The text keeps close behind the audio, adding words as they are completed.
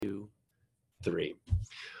3.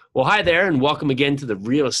 Well, hi there, and welcome again to the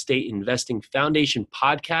Real Estate Investing Foundation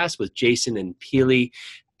podcast with Jason and Peely.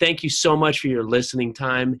 Thank you so much for your listening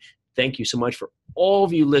time. Thank you so much for all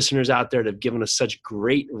of you listeners out there that have given us such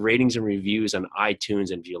great ratings and reviews on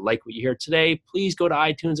iTunes. And if you like what you hear today, please go to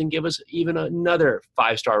iTunes and give us even another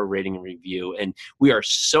 5-star rating and review. And we are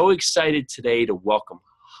so excited today to welcome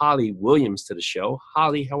Holly Williams to the show.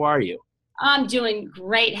 Holly, how are you? I'm doing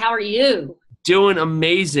great. How are you? Doing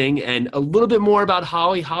amazing. And a little bit more about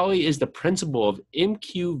Holly. Holly is the principal of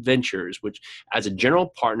MQ Ventures, which as a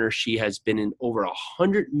general partner, she has been in over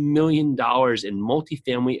 $100 million in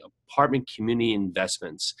multifamily apartment community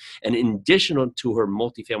investments. And in addition to her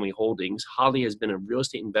multifamily holdings, Holly has been a real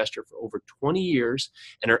estate investor for over 20 years,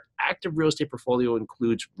 and her active real estate portfolio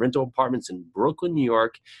includes rental apartments in Brooklyn, New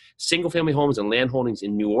York, single-family homes and land holdings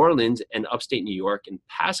in New Orleans and upstate New York, and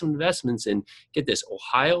passive investments in, get this,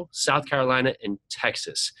 Ohio, South Carolina, and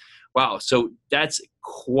Texas. Wow, so that's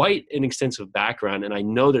quite an extensive background, and I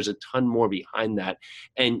know there's a ton more behind that.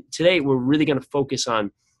 And today we're really going to focus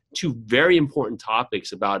on two very important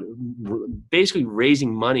topics about basically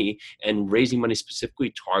raising money and raising money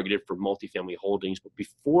specifically targeted for multifamily holdings. But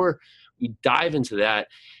before we dive into that,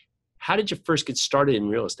 how did you first get started in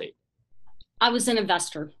real estate? I was an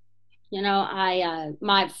investor.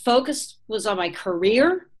 My focus was on my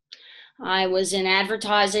career. I was in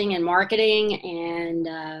advertising and marketing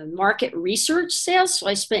and market research sales. So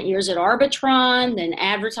I spent years at Arbitron, then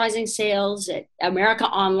advertising sales at America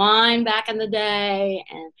Online back in the day,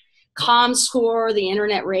 and Comscore, the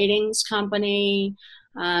internet ratings company,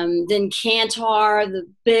 then Kantar, the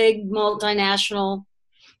big multinational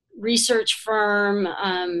research firm.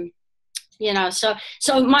 So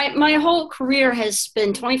my whole career has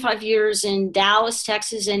been 25 years in Dallas,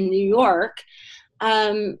 Texas, and New York.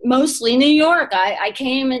 Mostly New York. I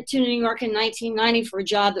came to New York in 1990 for a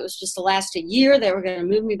job that was just to last a year. They were going to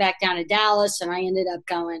move me back down to Dallas, and I ended up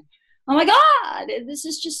going, oh my God, this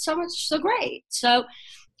is just so great. So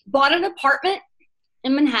bought an apartment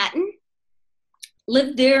in Manhattan,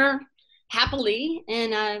 lived there happily,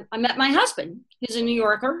 and I met my husband, who's a New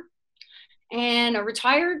Yorker, and a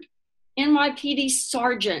retired NYPD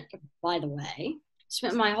sergeant, by the way.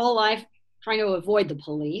 Spent my whole life trying to avoid the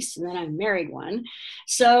police, and then I married one.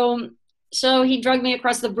 So he drugged me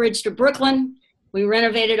across the bridge to Brooklyn. We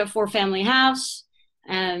renovated a 4-family house,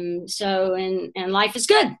 and life is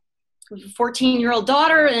good. We have a 14-year-old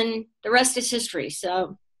daughter, and the rest is history.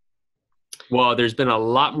 So, well, there's been a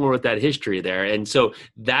lot more with that history there, and so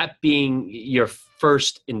that being your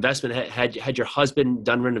first investment, had your husband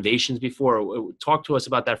done renovations before? Talk to us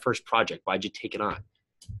about that first project. Why'd you take it on?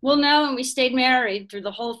 Well, no, and we stayed married through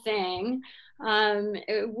the whole thing.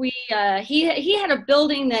 He had a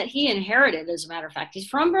building that he inherited, as a matter of fact. He's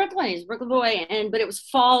from Brooklyn. He's a Brooklyn boy, but it was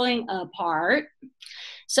falling apart.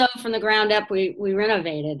 So from the ground up, we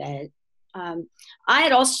renovated it. I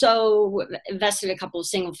had also invested in a couple of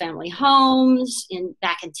single-family homes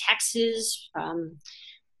back in Texas.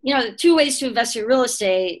 The two ways to invest in real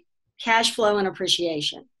estate: cash flow and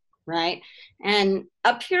appreciation, right? And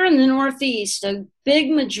up here in the Northeast, a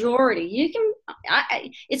big majority,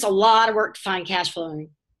 it's a lot of work to find cash flow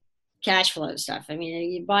stuff. I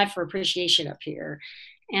mean, you buy for appreciation up here,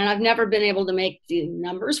 and I've never been able to make the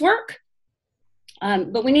numbers work.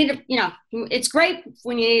 But we need to, it's great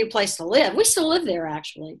when you need a place to live. We still live there,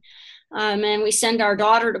 actually. And we send our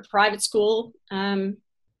daughter to private school.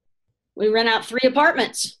 We rent out 3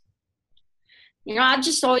 apartments. I've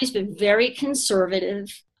just always been very conservative.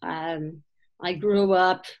 I grew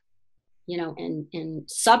up, in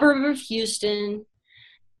suburb of Houston,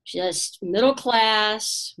 just middle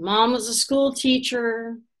class. Mom was a school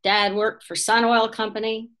teacher. Dad worked for Sun Oil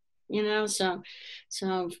Company, so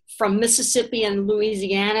from Mississippi and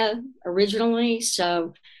Louisiana originally.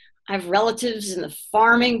 So I have relatives in the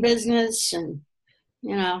farming business and,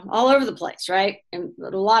 all over the place, right? And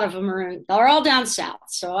a lot of them are all down south.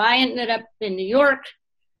 So I ended up in New York,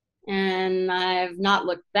 and I've not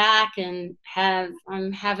looked back, and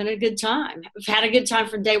I'm having a good time. I've had a good time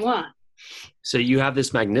from day one. So you have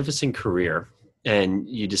this magnificent career, and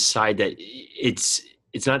you decide that it's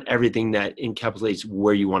not everything that encapsulates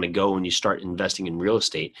where you want to go when you start investing in real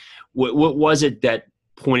estate. What was it that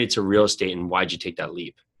pointed to real estate, and why'd you take that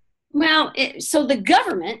leap? Well, so the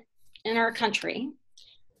government in our country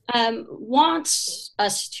wants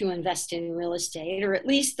us to invest in real estate, or at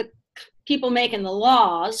least the people making the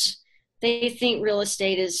laws, they think real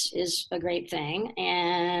estate is a great thing,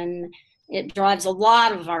 and it drives a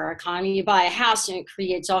lot of our economy. You buy a house and it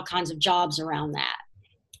creates all kinds of jobs around that,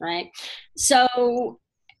 right? So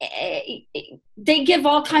they give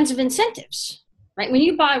all kinds of incentives, right? When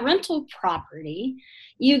you buy rental property,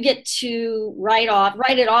 you get to write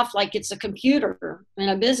it off like it's a computer in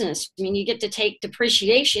a business. I mean, you get to take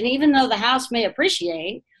depreciation, even though the house may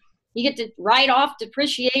appreciate. You get to write off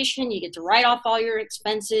depreciation. You get to write off all your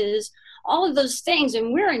expenses, all of those things.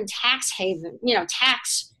 And we're in tax haven,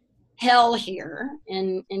 tax hell here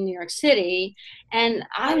in New York City. And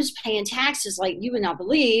I was paying taxes like you would not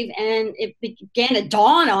believe. And it began to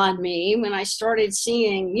dawn on me when I started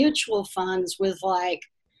seeing mutual funds with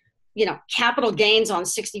capital gains on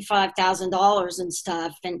 $65,000 and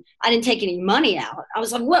stuff. And I didn't take any money out. I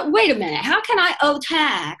was like, wait a minute, how can I owe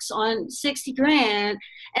tax on 60 grand?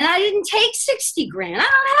 And I didn't take 60 grand. I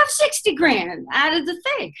don't have 60 grand out of the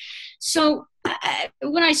thing. So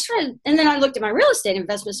when I started, and then I looked at my real estate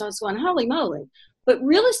investments, I was going, holy moly. But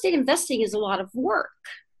real estate investing is a lot of work,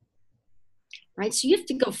 right? So you have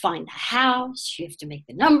to go find the house. You have to make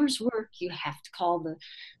the numbers work. You have to call the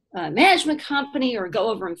management company or go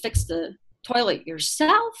over and fix the toilet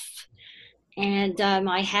yourself. And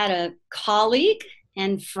I had a colleague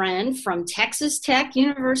and friend from Texas Tech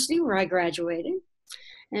University, where I graduated,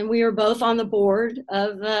 and we were both on the board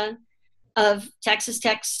of Texas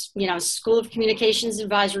Tech's School of Communications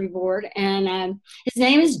Advisory Board. And his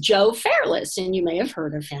name is Joe Fairless, and you may have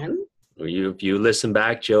heard of him. If you listen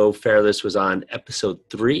back, Joe Fairless was on episode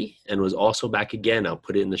 3 and was also back again. I'll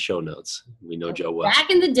put it in the show notes. We know Joe well.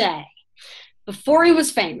 Back in the day, before he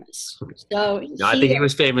was famous. So I think he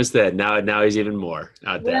was famous then. Now he's even more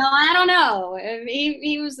out there. Well, I don't know.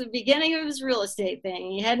 He was the beginning of his real estate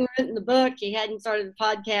thing. He hadn't written the book. He hadn't started the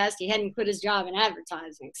podcast. He hadn't quit his job in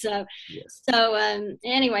advertising. So, yes.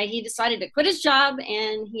 Anyway, he decided to quit his job,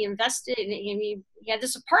 and he invested. And he had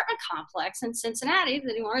this apartment complex in Cincinnati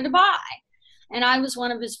that he wanted to buy. And I was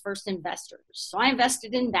one of his first investors. So I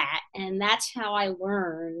invested in that, and that's how I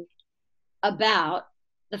learned about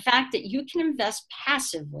the fact that you can invest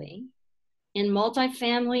passively in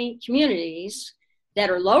multifamily communities that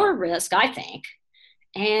are lower risk, I think,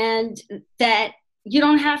 and that you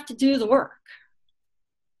don't have to do the work.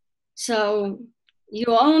 So you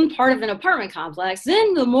own part of an apartment complex.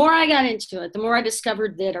 Then the more I got into it, the more I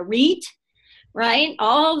discovered that a REIT, right,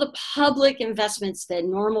 all the public investments that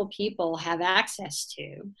normal people have access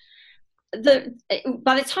to,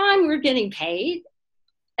 by the time we're getting paid,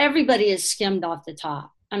 everybody is skimmed off the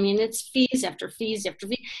top. I mean, it's fees after fees after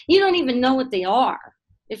fees. You don't even know what they are.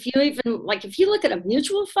 If you look at a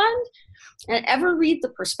mutual fund and ever read the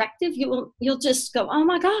prospectus, you'll just go, oh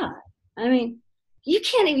my God. I mean, you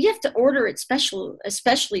have to order it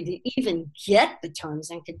especially to even get the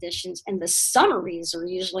terms and conditions. And the summaries are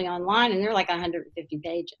usually online, and they're like 150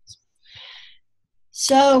 pages.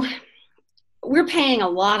 So we're paying a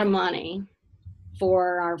lot of money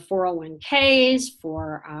for our 401ks,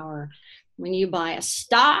 when you buy a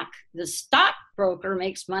stock, the stockbroker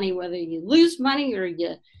makes money whether you lose money or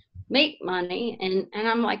you make money. And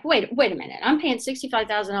I'm like, wait a minute. I'm paying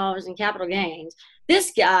 $65,000 in capital gains.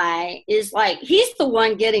 This guy is like, he's the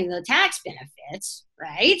one getting the tax benefits,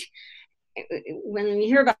 right? When you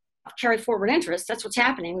hear about carry forward interest, that's what's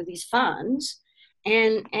happening with these funds.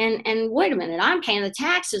 And wait a minute, I'm paying the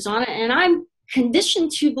taxes on it, and I'm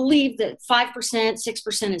conditioned to believe that 5%,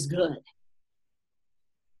 6% is good.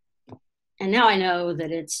 And now I know that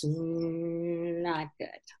it's not good.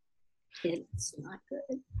 It's not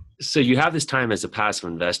good. So you have this time as a passive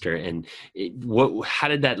investor, and how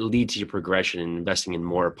did that lead to your progression in investing in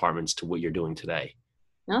more apartments to what you're doing today?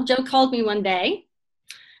 Well, Joe called me one day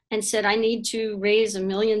and said, I need to raise $1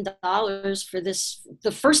 million for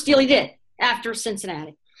the first deal he did after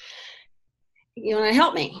Cincinnati. You want to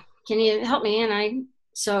help me? Can you help me? And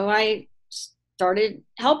so I started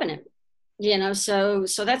helping him. So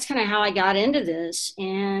that's kind of how I got into this.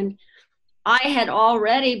 And I had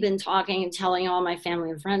already been talking and telling all my family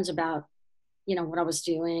and friends about, what I was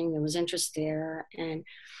doing. There was interest there. And,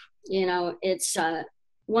 it's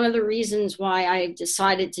one of the reasons why I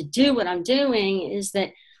decided to do what I'm doing is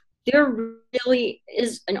that there really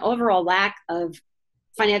is an overall lack of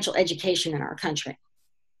financial education in our country.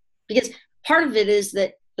 Because part of it is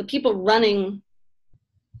that the people running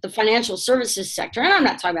the financial services sector, and I'm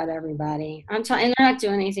not talking about everybody, and they're not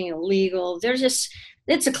doing anything illegal.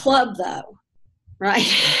 It's a club though, right?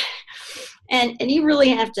 and you really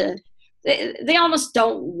have to, they almost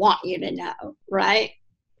don't want you to know, right?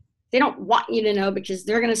 They don't want you to know because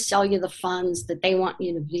they're going to sell you the funds that they want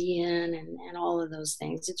you to be in and all of those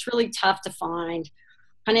things. It's really tough to find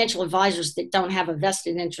financial advisors that don't have a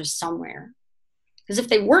vested interest somewhere. Because if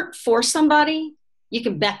they work for somebody, you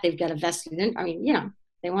can bet they've got a vested interest.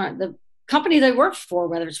 They want the company they work for,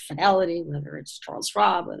 whether it's Fidelity, whether it's Charles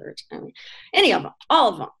Schwab, whether it's any of them, all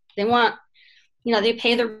of them. They want they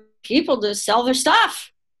pay their people to sell their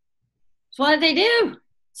stuff. That's what they do.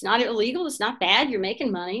 It's not illegal. It's not bad. You're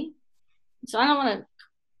making money. So I don't want to,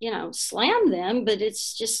 slam them, but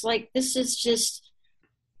it's just like, this is just,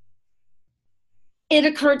 it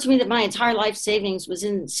occurred to me that my entire life savings was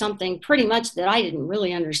in something pretty much that I didn't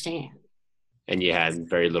really understand. And you had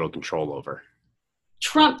very little control over.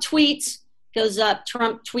 Trump tweets, goes up,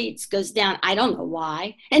 Trump tweets, goes down. I don't know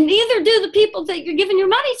why. And neither do the people that you're giving your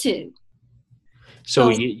money to. So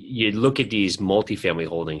you look at these multifamily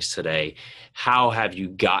holdings today. How have you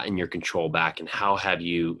gotten your control back, and how have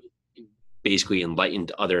you basically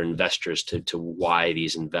enlightened other investors to why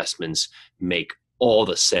these investments make all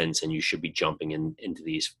the sense and you should be jumping into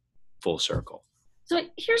these full circle? So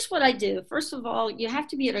here's what I do. First of all, you have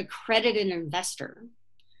to be an accredited investor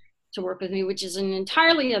to work with me, which is an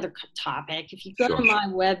entirely other topic. If you go to my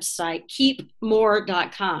website,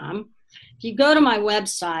 keepmore.com, if you go to my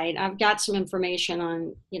website, I've got some information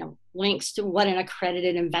on, links to what an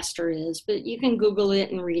accredited investor is, but you can Google it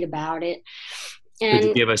and read about it. And could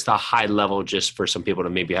you give us the high level just for some people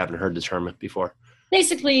that maybe haven't heard the term before?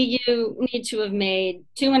 Basically, you need to have made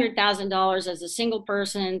 $200,000 as a single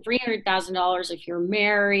person, $300,000 if you're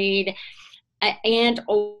married, and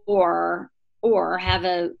or have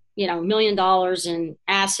a $1 million in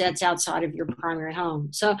assets outside of your primary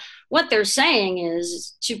home. So what they're saying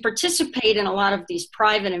is to participate in a lot of these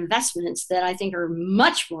private investments that I think are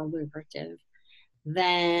much more lucrative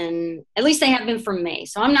than, at least they have been for me.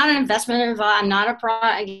 So I'm not an investment advisor. I'm not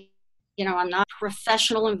I'm not a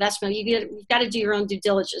professional investment. You've got to do your own due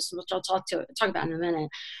diligence, which I'll talk about in a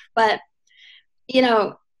minute. But they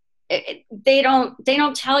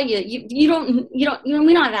don't tell you. We don't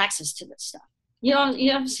have access to this stuff. You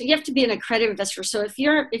have to be an accredited investor. So if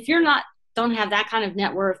you're not, don't have that kind of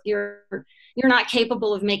net worth, you're not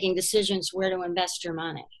capable of making decisions where to invest your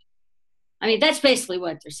money. I mean, that's basically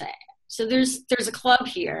what they're saying. So there's a club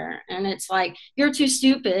here, and it's like, you're too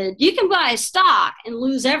stupid. You can buy a stock and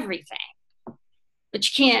lose everything, but you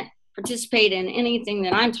can't participate in anything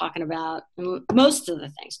that I'm talking about, and most of the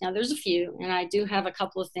things. Now, there's a few, and I do have a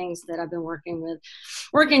couple of things that I've been working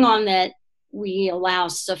on that we allow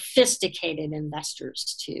sophisticated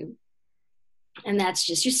investors to. And that's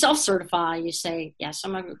just, you self-certify, you say, yes,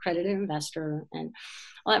 I'm an accredited investor.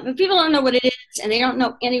 But people don't know what it is, and they don't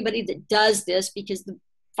know anybody that does this, because the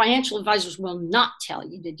financial advisors will not tell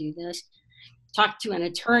you to do this. Talk to an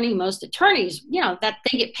attorney. Most attorneys, that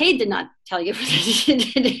they get paid to not tell you to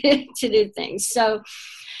do things. So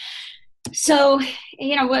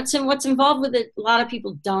what's involved with it, a lot of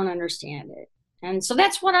people don't understand it. And so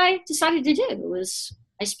that's what I decided to do, was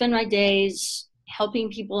I spend my days helping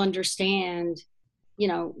people understand,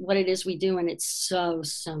 what it is we do. And it's so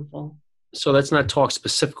simple. So let's not talk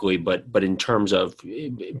specifically, but in terms of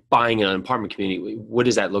buying an apartment community, what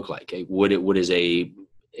does that look like? What is a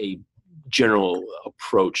general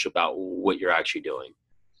approach about what you're actually doing?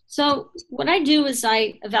 So what I do is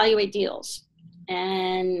I evaluate deals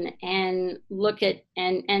and look at,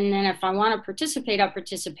 and then if I want to participate, I'll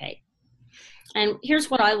participate. And here's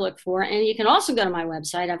what I look for. And you can also go to my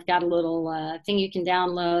website. I've got a little thing you can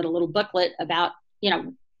download, a little booklet about,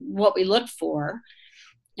 what we look for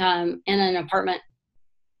in an apartment,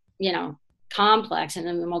 complex and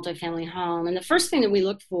in a multifamily home. And the first thing that we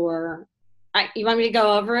look for, you want me to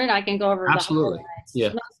go over it? I can go over it. Absolutely.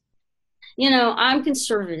 Yeah. I'm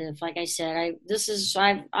conservative. Like I said,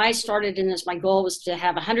 I started in this. My goal was to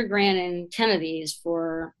have $100,000 in 10 of these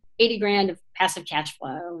for $80,000 of passive cash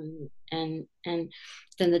flow, and then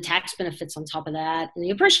the tax benefits on top of that, and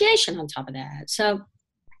the appreciation on top of that. So,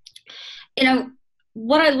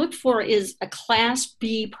 what I look for is a Class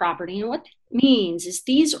B property. And what that means is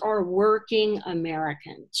these are working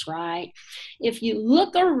Americans, right? If you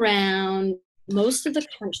look around most of the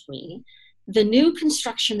country, the new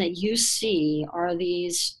construction that you see are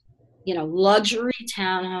these, luxury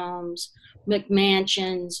townhomes,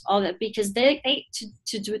 McMansions, all that, because they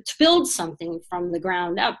to build something from the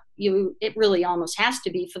ground up, it really almost has to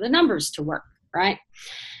be for the numbers to work, right?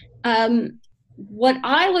 What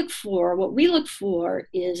we look for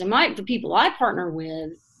is, the people I partner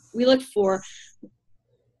with, we look for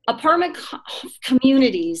apartment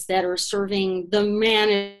communities that are serving the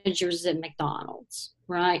managers at McDonald's,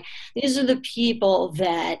 right? These are the people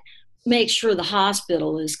that make sure the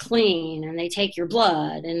hospital is clean, and they take your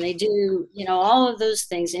blood, and they do, all of those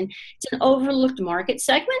things. And it's an overlooked market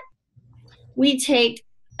segment. We take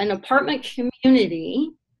an apartment community,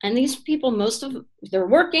 and these people, they're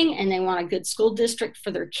working, and they want a good school district for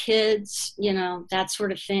their kids, that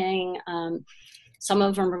sort of thing. Some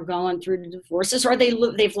of them are going through divorces, or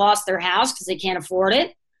they've lost their house because they can't afford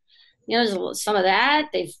it. You know, there's some of that.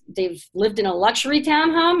 They've lived in a luxury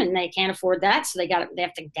townhome and they can't afford that, so they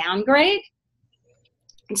have to downgrade.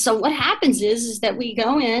 And so what happens is that we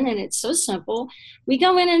go in, and it's so simple. We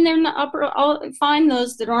go in and they're not find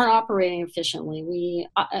those that aren't operating efficiently. We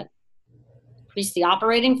increase the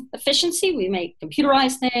operating efficiency. We make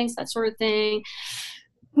computerized things, that sort of thing.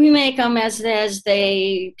 We make them as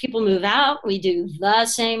people move out. We do the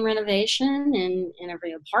same renovation in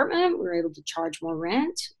every apartment. We're able to charge more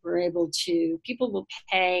rent. People will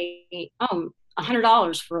pay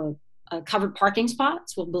 $100 for a covered parking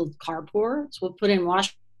spots. We'll build carports. We'll put in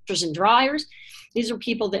washers and dryers. These are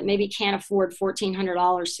people that maybe can't afford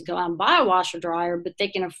 $1,400 to go out and buy a washer dryer, but they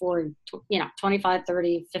can afford, $25,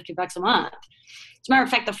 $30, $50 a month. As a matter of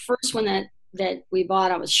fact, the first one that we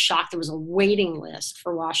bought, I was shocked. There was a waiting list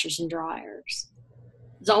for washers and dryers.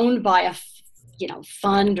 It's owned by a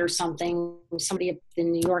fund or something, somebody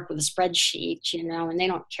in New York with a spreadsheet, and they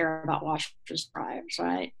don't care about washers and dryers,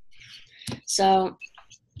 right? So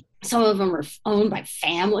some of them are owned by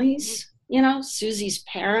families. Susie's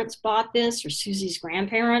parents bought this, or Susie's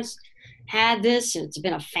grandparents had this, and it's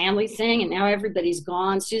been a family thing, and now everybody's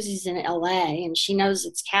gone. Susie's in LA, and she knows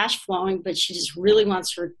it's cash flowing, but she just really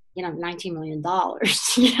wants her, $19 million.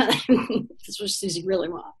 That's what Susie really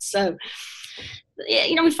wants. So,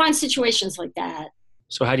 we find situations like that.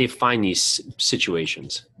 So how do you find these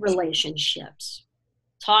situations? Relationships.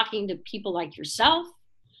 Talking to people like yourself,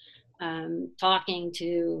 talking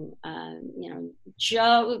to,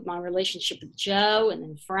 Joe, my relationship with Joe, and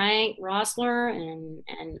then Frank Rossler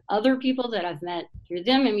and other people that I've met through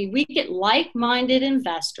them. I mean, we get like-minded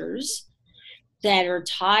investors that are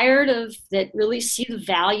tired of, that really see the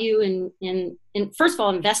value in first of all,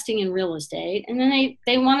 investing in real estate. And then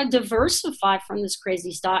they want to diversify from this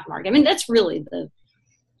crazy stock market. I mean, that's really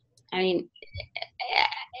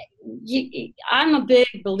I'm a big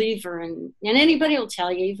believer in, and anybody will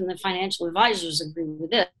tell you, even the financial advisors agree with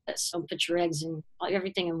this. Don't put your eggs in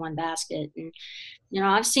everything in one basket. And,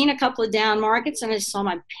 I've seen a couple of down markets, and I saw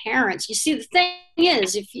my parents. You see, the thing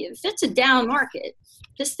is, if it's a down market,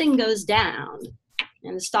 this thing goes down,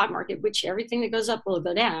 and the stock market, which everything that goes up will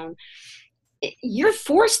go down, you're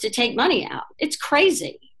forced to take money out. It's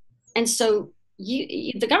crazy. And so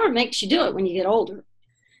the government makes you do it when you get older.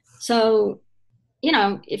 So,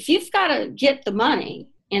 if you've got to get the money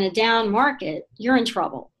in a down market, you're in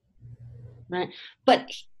trouble, right? But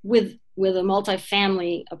with a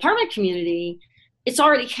multifamily apartment community, it's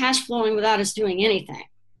already cash flowing without us doing anything.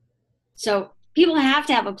 So people have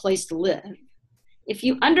to have a place to live. If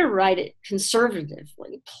you underwrite it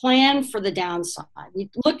conservatively, plan for the downside.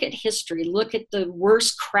 We look at history, look at the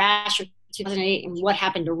worst crash of 2008 and what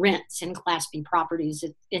happened to rents in Class B properties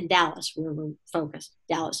in Dallas, where we're focused,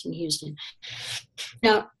 Dallas and Houston.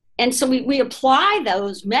 And so we apply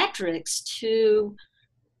those metrics to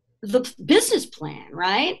the business plan,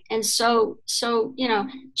 right? And so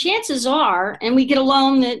chances are, and we get a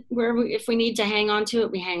loan that if we need to hang on to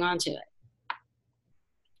it, we hang on to it.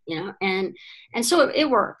 And so it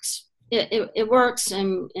works. It works,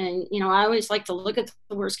 and I always like to look at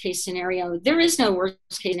the worst case scenario. There is no worst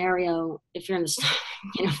case scenario if you're in the stock,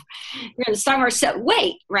 you're in the stock market.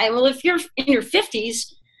 Wait, right? Well, if you're in your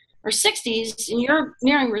 50s or 60s and you're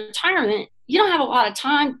nearing retirement, you don't have a lot of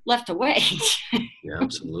time left to wait. Yeah,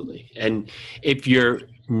 absolutely. And if you're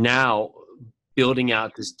now building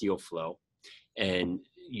out this deal flow and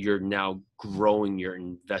you're now growing your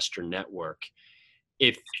investor network,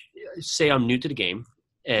 if say I'm new to the game,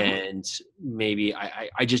 and maybe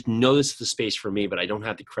I just know this is the space for me, but I don't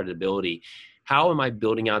have the credibility. How am I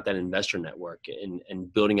building out that investor network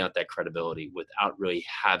and building out that credibility without really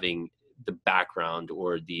having the background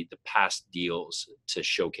or the past deals to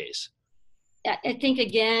showcase? I think,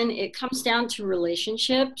 again, it comes down to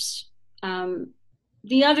relationships.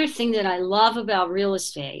 The other thing that I love about real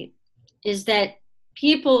estate is that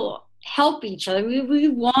people help each other. We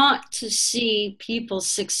want to see people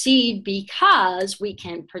succeed because we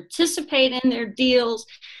can participate in their deals.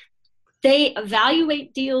 They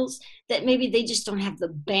evaluate deals that maybe they just don't have the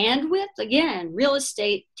bandwidth. Again, real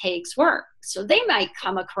estate takes work. So they might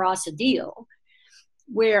come across a deal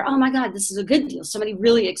where, oh my God, this is a good deal. Somebody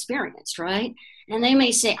really experienced, right? And they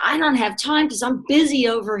may say, I don't have time because I'm busy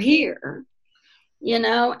over here.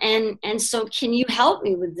 And so can you help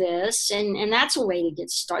me with this? And that's a way to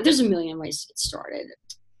get started. There's a million ways to get started.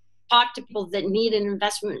 Talk to people that need an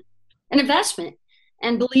investment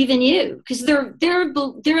and believe in you, because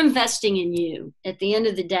they're investing in you at the end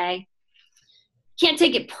of the day. Can't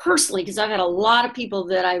take it personally, because I've had a lot of people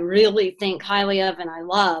that I really think highly of and I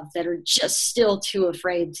love that are just still too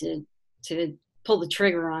afraid to pull the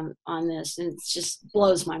trigger on this, and it just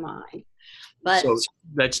blows my mind. But so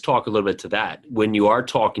let's talk a little bit to that. When you are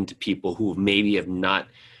talking to people who maybe have not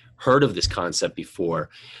heard of this concept before,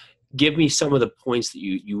 give me some of the points that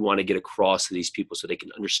you want to get across to these people so they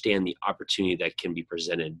can understand the opportunity that can be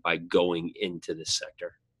presented by going into this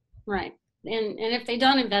sector. Right. And if they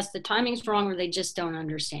don't invest, the timing's wrong, or they just don't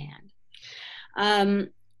understand.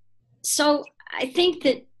 So I think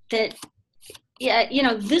that yeah,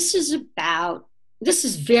 this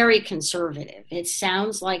is very conservative. It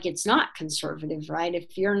sounds like it's not conservative, right?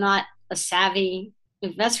 If you're not a savvy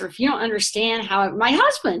investor, if you don't understand how my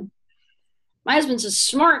husband's a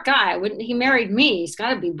smart guy. He married me. He's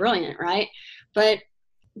got to be brilliant, right? But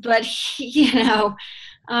he,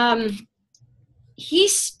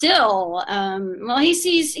 he's still, he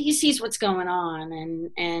sees what's going on,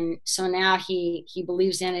 and so now he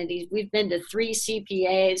believes in it. We've been to 3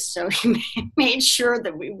 CPAs, so he made sure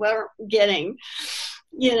that we weren't getting,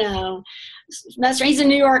 he's a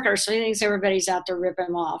New Yorker, so he thinks everybody's out there ripping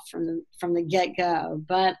him off from the get-go.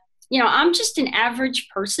 But I'm just an average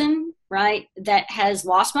person, right, that has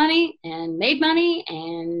lost money and made money,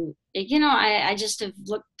 and I just have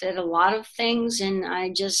looked at a lot of things, and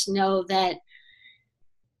I just know that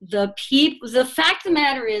the fact of the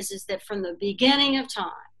matter is that from the beginning of time,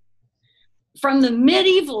 from the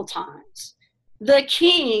medieval times, the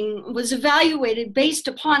king was evaluated based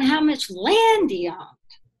upon how much land he owned.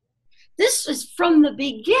 This is from the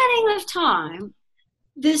beginning of time.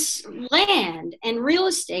 This land and real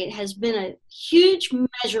estate has been a huge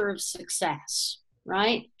measure of success,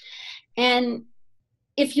 right? And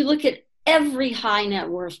if you look at every high net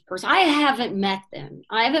worth person, I haven't met them.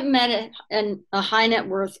 I haven't met a high net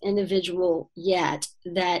worth individual yet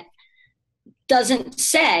that doesn't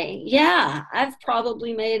say, yeah, I've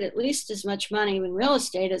probably made at least as much money in real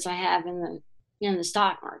estate as I have in the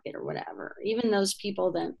stock market or whatever. Even those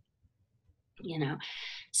people that,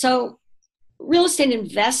 so real estate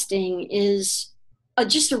investing is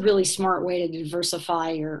just a really smart way to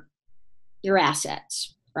diversify your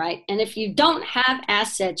assets, right? And if you don't have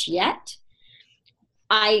assets yet,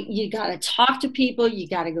 you got to talk to people. You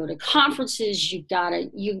got to go to conferences. You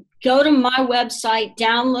go to my website,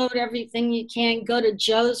 download everything you can. Go to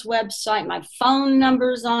Joe's website. My phone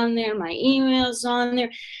number's on there. My email's on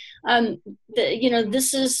there.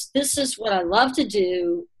 This is what I love to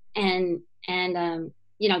do, and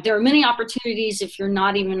there are many opportunities if you're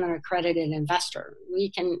not even an accredited investor.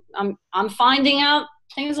 I'm finding out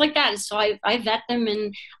things like that. So I vet them,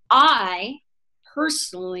 and I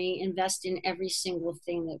personally invest in every single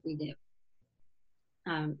thing that we do.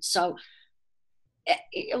 So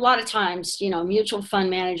a lot of times, mutual fund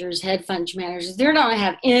managers, hedge fund managers, they don't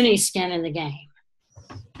have any skin in the game,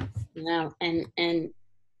 and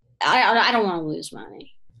I don't want to lose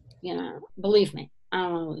money, believe me, I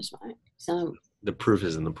don't want to lose money. So the proof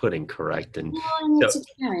is in the pudding, correct? And it's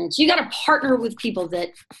experience. You got to partner with people that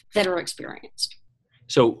are experienced.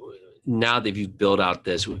 So now that you've built out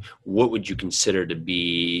this, what would you consider to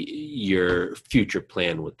be your future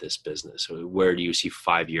plan with this business? Where do you see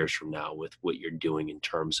 5 years from now with what you're doing in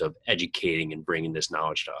terms of educating and bringing this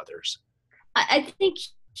knowledge to others? I think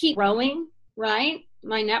keep growing, right?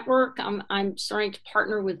 My network, I'm starting to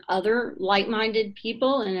partner with other like-minded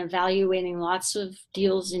people and evaluating lots of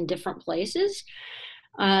deals in different places.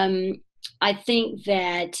 I think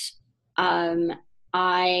that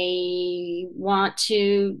I want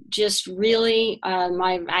to just really,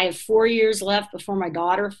 I have 4 years left before my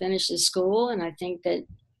daughter finishes school, and I think that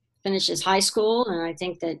finishes high school, and I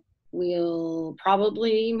think that we'll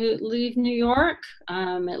probably leave New York,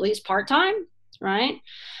 at least part-time, right?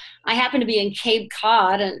 I happen to be in Cape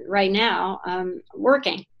Cod right now,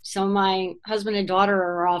 working. So my husband and daughter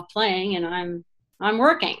are off playing, and I'm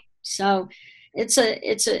working. So it's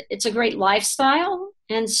a great lifestyle.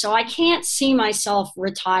 And so I can't see myself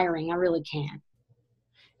retiring. I really can't.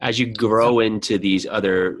 As you grow into these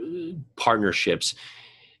other partnerships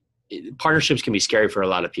can be scary for a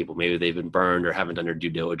lot of people. Maybe they've been burned or haven't done their due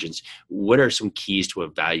diligence. What are some keys to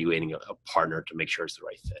evaluating a partner to make sure it's the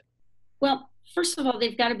right fit? Well, first of all,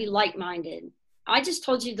 they've got to be like-minded. I just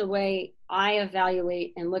told you the way I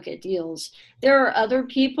evaluate and look at deals. There are other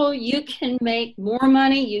people. You can make more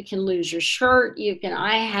money. You can lose your shirt.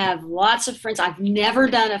 I have lots of friends. I've never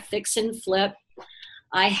done a fix and flip.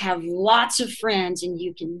 I have lots of friends, and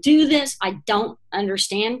you can do this. I don't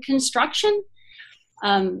understand construction.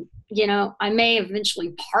 I may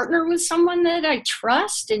eventually partner with someone that I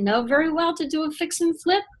trust and know very well to do a fix and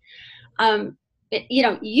flip.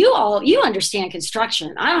 You understand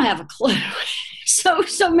construction. I don't have a clue.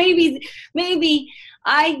 So maybe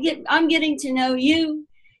I'm getting to know you,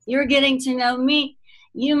 You're getting to know me.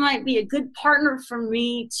 You might be a good partner for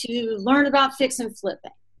me to learn about fix and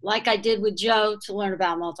flipping, like I did with Joe to learn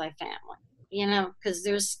about multifamily, because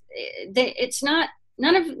it's not,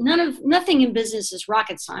 nothing in business is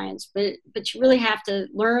rocket science, but you really have to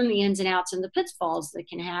learn the ins and outs and the pitfalls that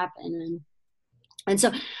can happen. And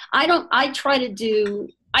so I try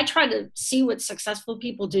to see what successful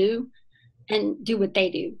people do and do what they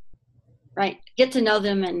do, right? Get to know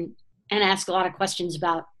them and ask a lot of questions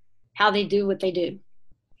about how they do what they do.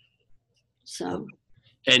 So,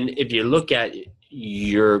 and if you look at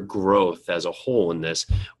your growth as a whole in this,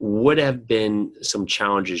 what have been some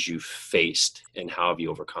challenges you've faced and how have you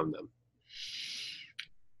overcome them?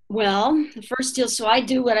 Well, the first deal, so I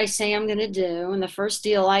do what I say I'm going to do. And the first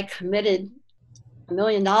deal I committed $1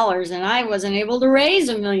 million and I wasn't able to raise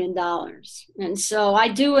 $1 million. And so I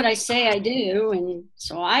do what I say I do. And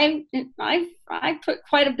so I put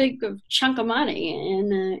quite a big chunk of money in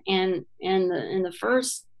the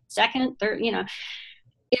first, second, third,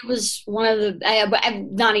 it was one of the,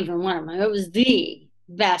 not even one of them, it was the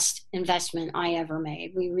best investment I ever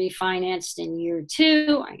made. We refinanced in year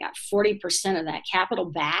 2. I got 40% of that capital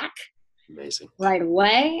back. Amazing. Right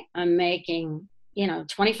away. I'm making,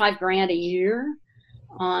 $25,000 a year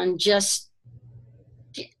on just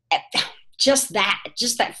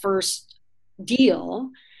that first deal.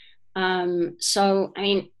 So, I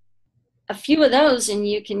mean, a few of those and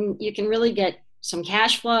you can really get some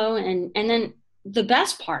cash flow. And then the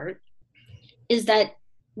best part is that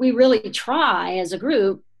we really try as a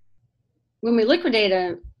group, when we liquidate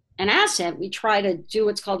an asset, we try to do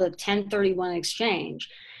what's called a 1031 exchange.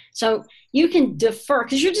 So you can defer,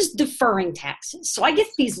 because you're just deferring taxes. So I get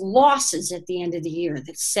these losses at the end of the year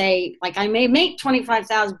that say, like, I may make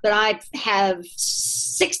 $25,000, but I have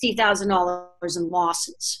 $60,000 in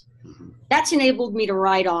losses. That's enabled me to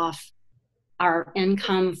write off our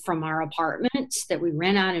income from our apartments that we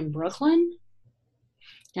rent out in Brooklyn.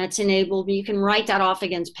 That's enabled me, you can write that off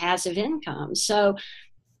against passive income. So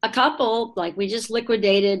a couple, like we just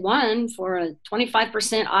liquidated one for a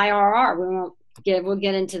 25% IRR. We'll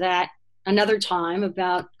get into that another time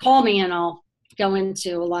about, call me and I'll go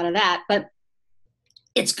into a lot of that, but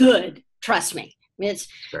it's good. Trust me. It's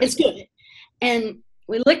good. And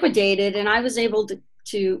we liquidated and I was able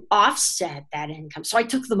to offset that income. So I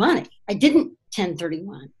took the money. I didn't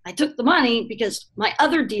 1031. I took the money because my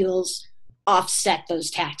other deals offset those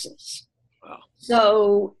taxes. Wow.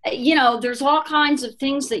 So, there's all kinds of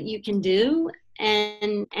things that you can do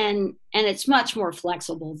and it's much more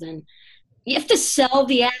flexible than, you have to sell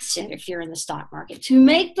the asset if you're in the stock market. To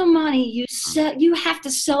make the money, you have to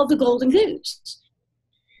sell the golden goose.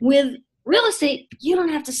 With real estate, you don't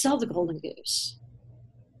have to sell the golden goose.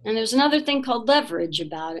 And there's another thing called leverage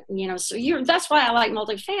about it. So that's why I like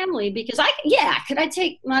multifamily, because could I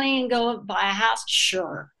take money and go buy a house?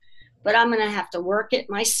 Sure. But I'm going to have to work it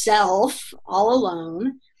myself all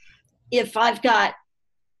alone. If I've got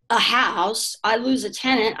a house, I lose a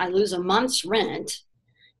tenant, I lose a month's rent.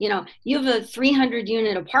 You have a 300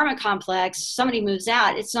 unit apartment complex, somebody moves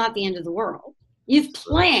out, it's not the end of the world. You've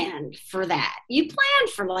planned for that. You planned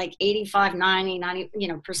for like 85, 90,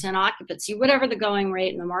 percent occupancy, whatever the going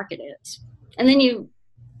rate in the market is. And then you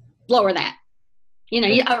lower that,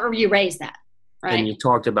 or you raise that. Right. And you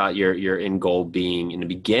talked about your end goal being in the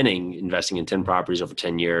beginning, investing in 10 properties over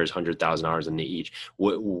 10 years, $100,000 in each.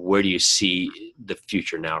 Where do you see the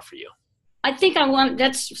future now for you? I think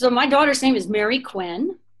so my daughter's name is Mary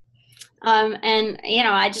Quinn. And,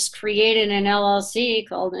 I just created an LLC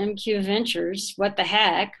called MQ Ventures. What the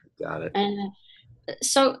heck? Got it. And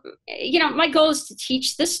so, my goal is to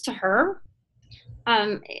teach this to her.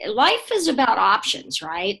 Life is about options,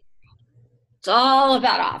 right? It's all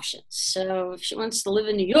about options. So if she wants to live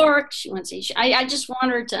in New York, I just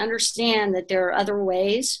want her to understand that there are other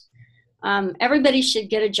ways. Everybody should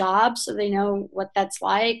get a job so they know what that's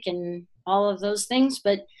like and all of those things.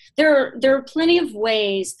 But there are plenty of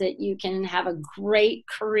ways that you can have a great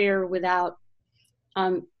career without,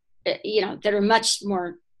 that are much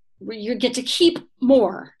more, you get to keep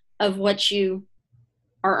more of what you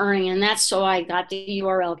are earning. And that's, so I got the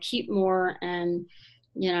URL, Keep More. And,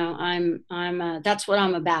 that's what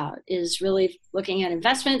I'm about, is really looking at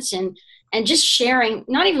investments and just sharing,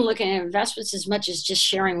 not even looking at investments as much as just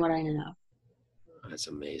sharing what I know. That's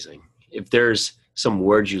amazing. If there's some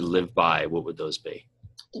words you live by, what would those be?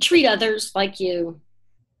 Treat others like you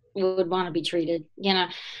would want to be treated.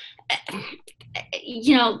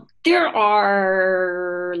 There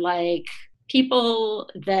are like people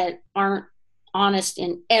that aren't honest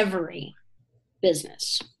in every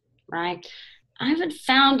business, right? I haven't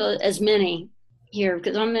found as many here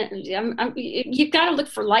because you've got to look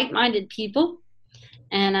for like-minded people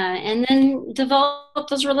and then develop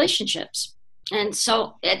those relationships. And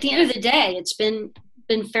so at the end of the day, it's been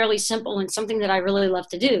fairly simple and something that I really love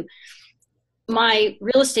to do. My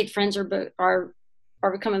real estate friends are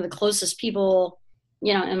becoming the closest people,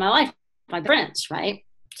 in my life, my friends, right?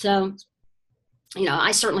 So,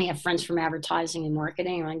 I certainly have friends from advertising and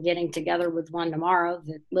marketing. I'm getting together with one tomorrow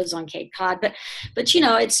that lives on Cape Cod, but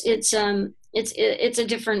it's a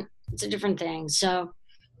different thing. So,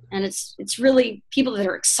 and it's really people that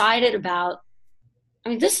are excited about. I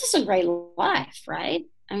mean, this is a great life, right?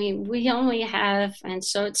 I mean, we only have, and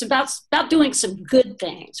so it's about doing some good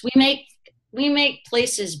things. We make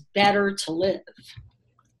places better to live,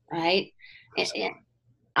 right? And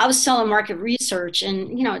I was selling market research,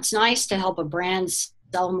 and it's nice to help a brand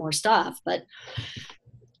sell more stuff, but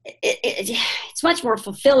it's much more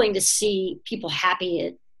fulfilling to see people happy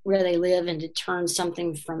at where they live and to turn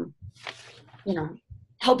something from,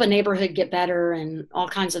 help a neighborhood get better and all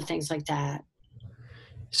kinds of things like that.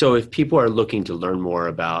 So if people are looking to learn more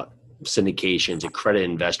about syndications, accredited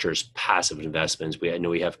investors, passive investments, I know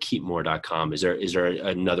we have keepmore.com. Is there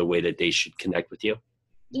another way that they should connect with you?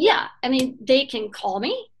 Yeah. I mean, they can call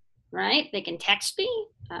me, right? They can text me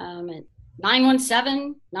at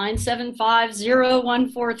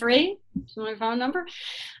 917-975-0143. That's my phone number.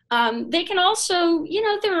 They can also,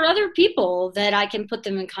 there are other people that I can put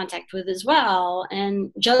them in contact with as well.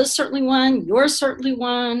 And Joe's certainly one, you're certainly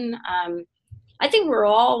one. I think we're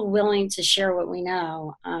all willing to share what we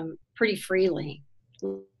know pretty freely, at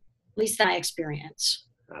least in my experience.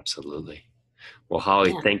 Absolutely. Well,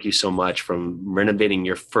 Holly, Thank you so much. From renovating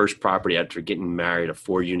your first property after getting married, a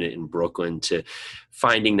 4-unit in Brooklyn, to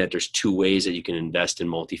finding that there's 2 ways that you can invest in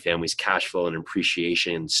multifamilies: cash flow and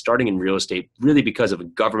appreciation, starting in real estate really because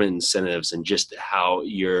of government incentives and just how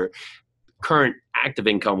your current active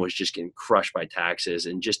income was just getting crushed by taxes,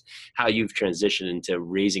 and just how you've transitioned into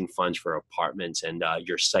raising funds for apartments, and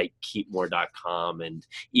your site keepmore.com, and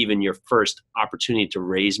even your first opportunity to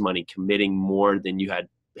raise money, committing more than you had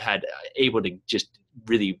able to just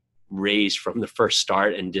really raise from the first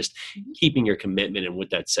start, and just keeping your commitment and what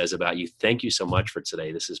that says about you. Thank you so much for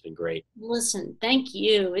today. This has been great. Listen, thank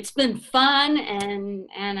you. It's been fun,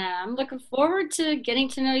 and I'm looking forward to getting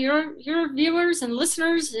to know your viewers and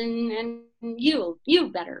listeners and you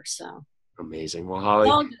better. So amazing. Well,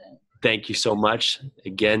 Holly, thank you so much.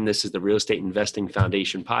 Again, this is the Real Estate Investing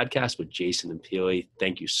Foundation podcast with Jason and Peely.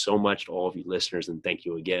 Thank you so much to all of you listeners, and thank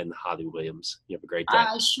you again, Holly Williams. You have a great day.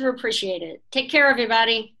 I sure appreciate it. Take care,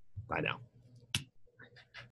 everybody. Bye now.